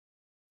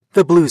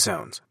The Blue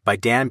Zones by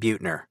Dan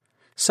Buettner.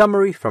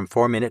 Summary from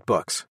 4-Minute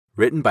Books,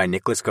 written by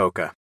Nicholas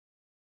Goka.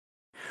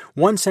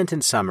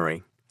 One-sentence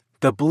summary.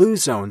 The Blue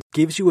Zone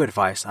gives you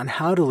advice on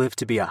how to live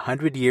to be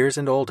 100 years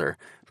and older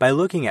by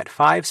looking at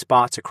 5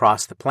 spots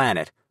across the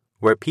planet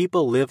where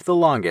people live the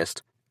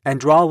longest and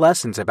draw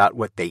lessons about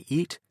what they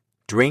eat,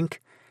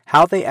 drink,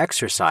 how they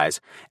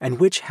exercise, and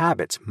which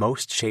habits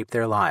most shape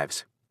their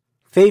lives.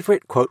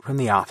 Favorite quote from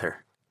the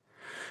author.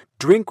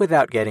 Drink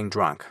without getting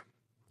drunk.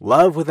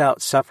 Love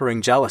without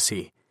suffering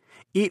jealousy.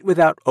 Eat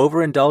without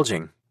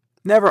overindulging.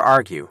 Never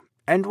argue,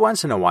 and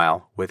once in a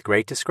while, with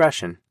great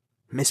discretion,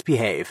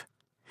 misbehave.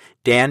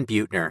 Dan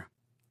Buettner.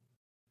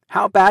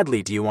 How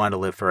badly do you want to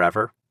live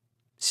forever?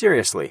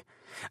 Seriously,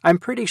 I'm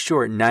pretty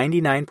sure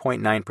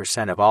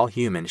 99.9% of all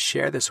humans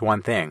share this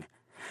one thing.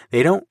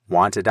 They don't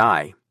want to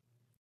die.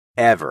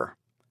 Ever.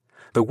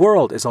 The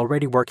world is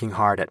already working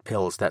hard at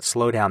pills that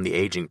slow down the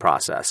aging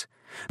process.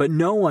 But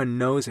no one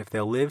knows if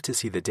they'll live to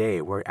see the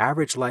day where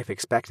average life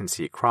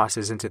expectancy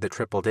crosses into the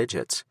triple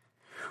digits.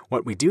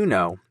 What we do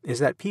know is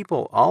that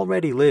people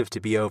already live to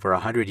be over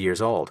 100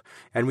 years old,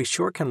 and we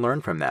sure can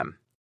learn from them.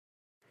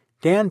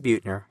 Dan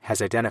Buettner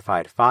has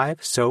identified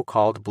 5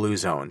 so-called blue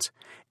zones,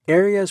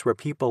 areas where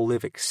people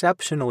live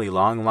exceptionally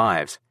long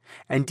lives,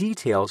 and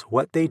details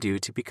what they do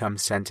to become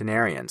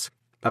centenarians,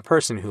 a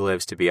person who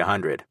lives to be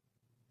 100.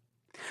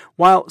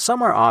 While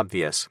some are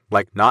obvious,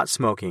 like not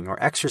smoking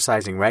or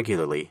exercising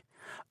regularly,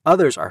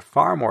 others are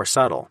far more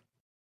subtle.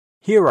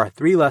 Here are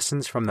 3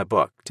 lessons from the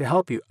book to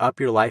help you up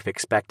your life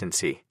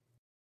expectancy.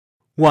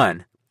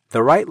 1.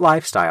 The right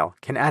lifestyle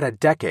can add a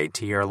decade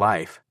to your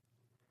life.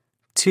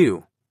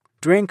 2.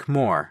 Drink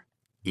more.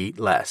 Eat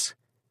less.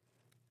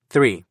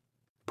 3.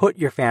 Put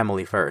your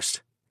family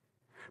first.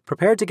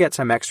 Prepared to get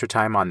some extra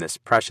time on this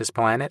precious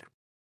planet?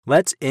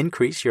 Let's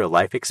increase your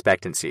life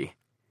expectancy.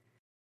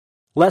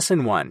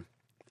 Lesson 1.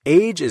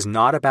 Age is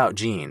not about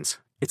genes.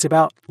 It's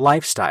about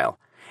lifestyle.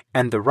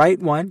 And the right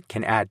one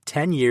can add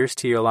 10 years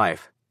to your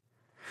life.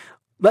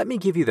 Let me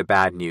give you the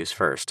bad news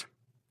first.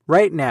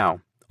 Right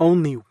now,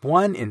 only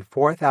 1 in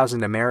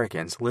 4,000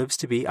 Americans lives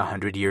to be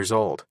 100 years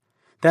old.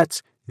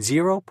 That's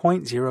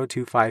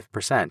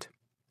 0.025%.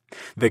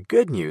 The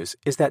good news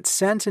is that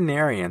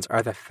centenarians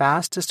are the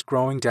fastest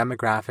growing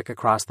demographic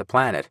across the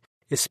planet,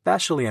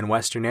 especially in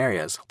Western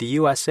areas, the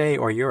USA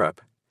or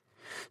Europe.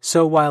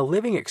 So while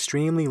living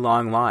extremely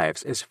long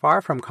lives is far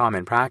from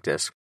common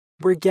practice,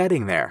 we're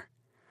getting there.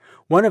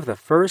 One of the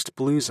first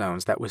blue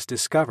zones that was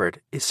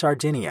discovered is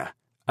Sardinia,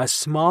 a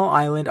small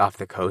island off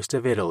the coast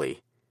of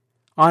Italy.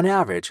 On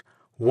average,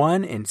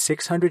 1 in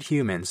 600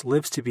 humans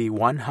lives to be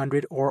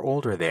 100 or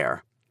older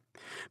there.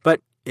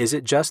 But is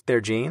it just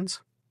their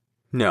genes?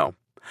 No.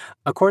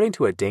 According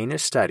to a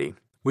Danish study,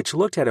 which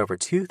looked at over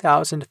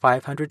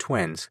 2,500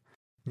 twins,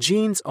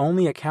 genes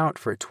only account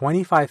for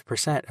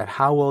 25% of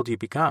how old you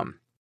become.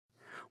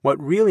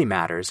 What really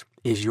matters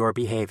is your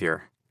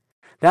behavior.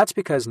 That's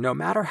because no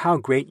matter how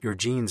great your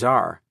genes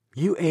are,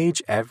 you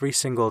age every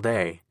single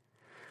day.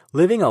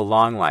 Living a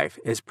long life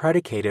is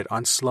predicated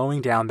on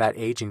slowing down that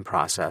aging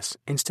process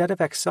instead of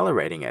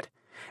accelerating it,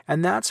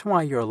 and that's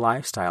why your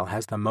lifestyle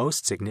has the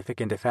most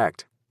significant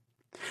effect.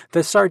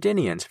 The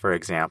Sardinians, for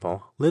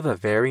example, live a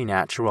very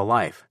natural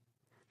life.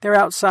 They're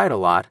outside a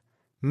lot,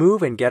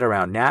 move and get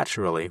around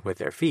naturally with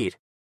their feet,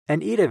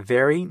 and eat a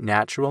very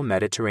natural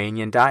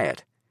Mediterranean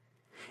diet.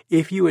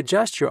 If you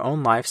adjust your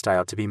own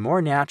lifestyle to be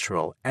more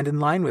natural and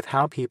in line with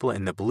how people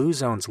in the blue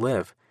zones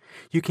live,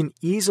 you can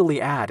easily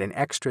add an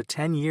extra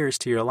 10 years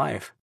to your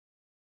life.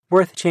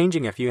 Worth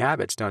changing a few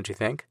habits, don't you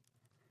think?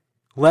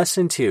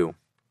 Lesson 2.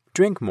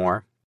 Drink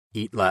more,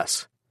 eat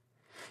less.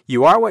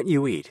 You are what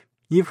you eat.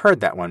 You've heard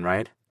that one,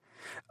 right?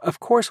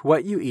 Of course,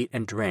 what you eat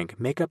and drink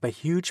make up a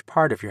huge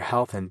part of your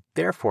health and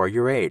therefore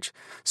your age.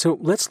 So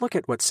let's look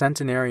at what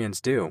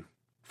centenarians do.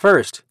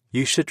 First,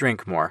 you should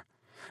drink more.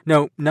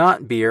 No,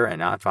 not beer and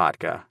not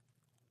vodka.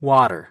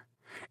 Water.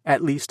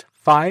 At least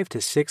 5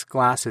 to 6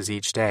 glasses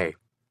each day.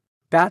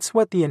 That's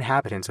what the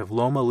inhabitants of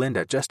Loma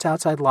Linda just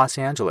outside Los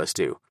Angeles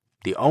do,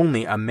 the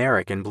only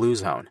American blue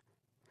zone.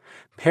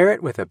 Pair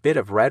it with a bit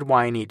of red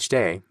wine each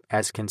day,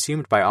 as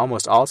consumed by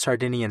almost all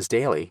Sardinians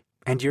daily,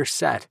 and you're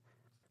set.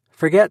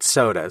 Forget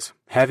sodas,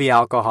 heavy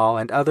alcohol,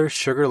 and other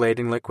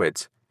sugar-laden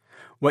liquids.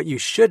 What you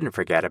shouldn't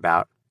forget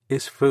about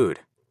is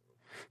food.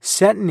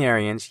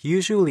 Centenarians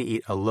usually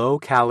eat a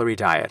low-calorie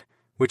diet,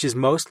 which is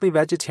mostly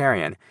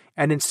vegetarian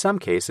and in some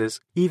cases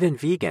even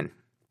vegan.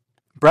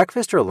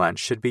 Breakfast or lunch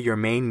should be your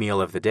main meal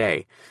of the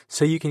day,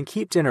 so you can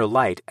keep dinner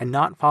light and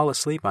not fall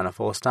asleep on a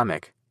full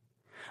stomach.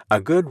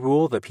 A good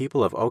rule the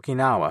people of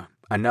Okinawa,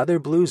 another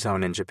blue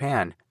zone in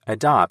Japan,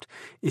 adopt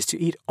is to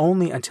eat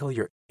only until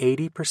you're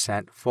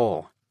 80%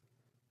 full.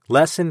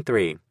 Lesson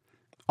 3.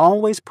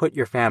 Always put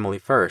your family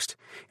first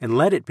and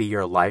let it be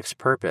your life's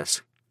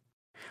purpose.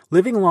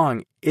 Living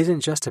long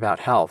isn't just about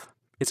health,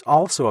 it's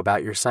also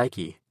about your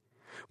psyche.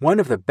 One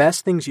of the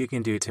best things you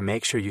can do to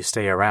make sure you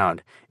stay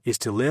around is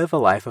to live a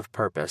life of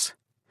purpose.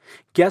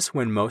 Guess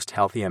when most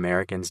healthy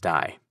Americans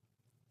die?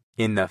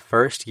 In the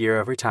first year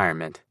of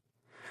retirement.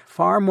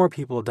 Far more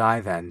people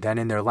die then than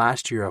in their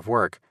last year of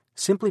work,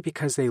 simply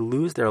because they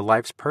lose their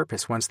life's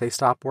purpose once they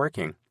stop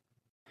working.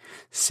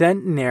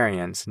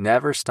 Centenarians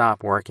never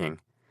stop working.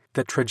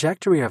 The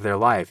trajectory of their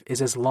life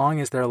is as long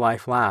as their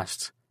life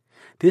lasts.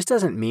 This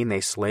doesn't mean they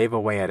slave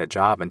away at a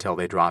job until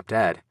they drop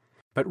dead,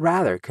 but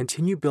rather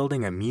continue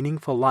building a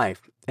meaningful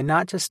life and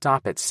not just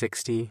stop at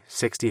 60,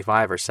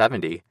 65, or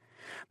 70.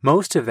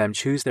 Most of them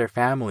choose their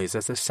families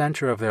as the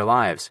center of their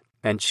lives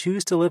and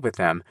choose to live with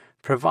them,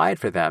 provide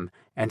for them,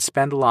 and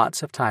spend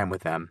lots of time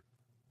with them.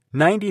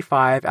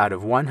 95 out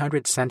of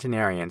 100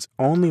 centenarians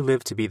only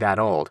live to be that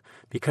old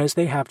because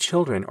they have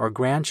children or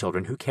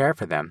grandchildren who care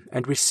for them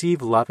and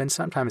receive love and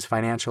sometimes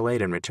financial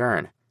aid in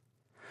return.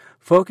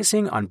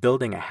 Focusing on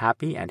building a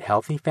happy and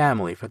healthy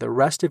family for the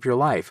rest of your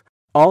life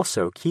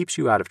also keeps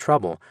you out of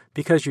trouble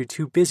because you're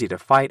too busy to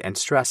fight and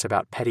stress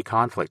about petty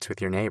conflicts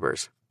with your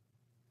neighbors.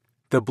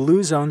 The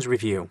Blue Zones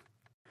Review.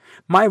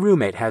 My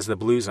roommate has the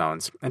Blue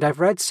Zones, and I've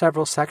read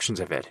several sections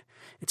of it.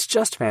 It's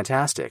just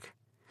fantastic.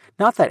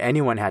 Not that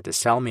anyone had to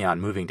sell me on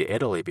moving to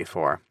Italy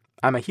before.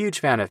 I'm a huge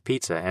fan of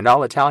pizza and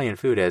all Italian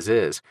food as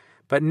is,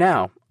 but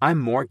now I'm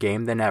more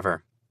game than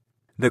ever.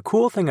 The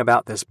cool thing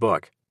about this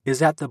book is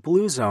that the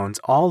Blue Zones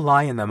all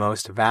lie in the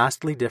most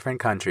vastly different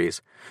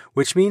countries,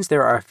 which means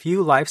there are a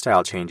few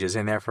lifestyle changes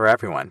in there for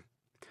everyone.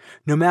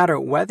 No matter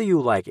whether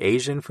you like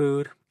Asian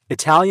food,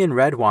 Italian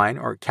red wine,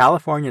 or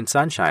Californian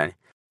sunshine,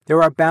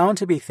 there are bound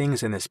to be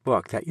things in this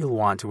book that you'll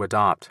want to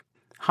adopt.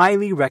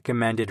 Highly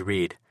recommended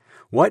read.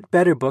 What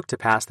better book to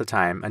pass the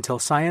time until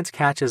science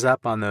catches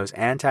up on those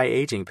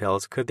anti-aging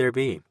pills could there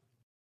be?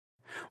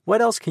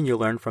 What else can you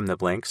learn from the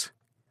Blinks?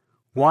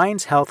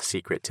 Wine's health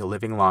secret to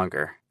living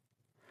longer.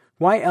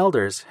 Why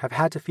elders have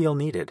had to feel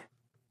needed.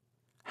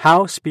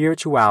 How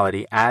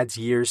spirituality adds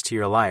years to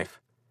your life.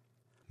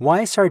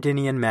 Why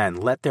Sardinian men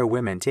let their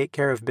women take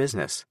care of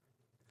business.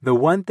 The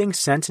one thing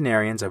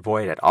centenarians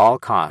avoid at all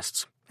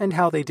costs, and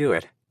how they do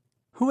it.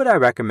 Who would I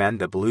recommend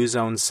the Blue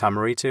Zones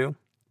summary to?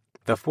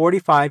 The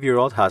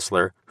 45-year-old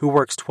hustler who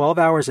works 12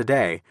 hours a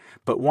day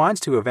but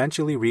wants to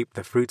eventually reap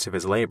the fruits of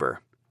his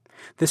labor.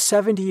 The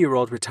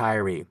 70-year-old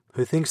retiree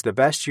who thinks the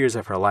best years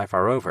of her life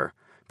are over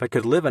but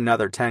could live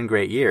another 10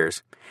 great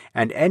years,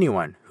 and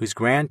anyone whose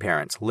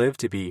grandparents live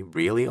to be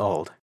really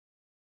old.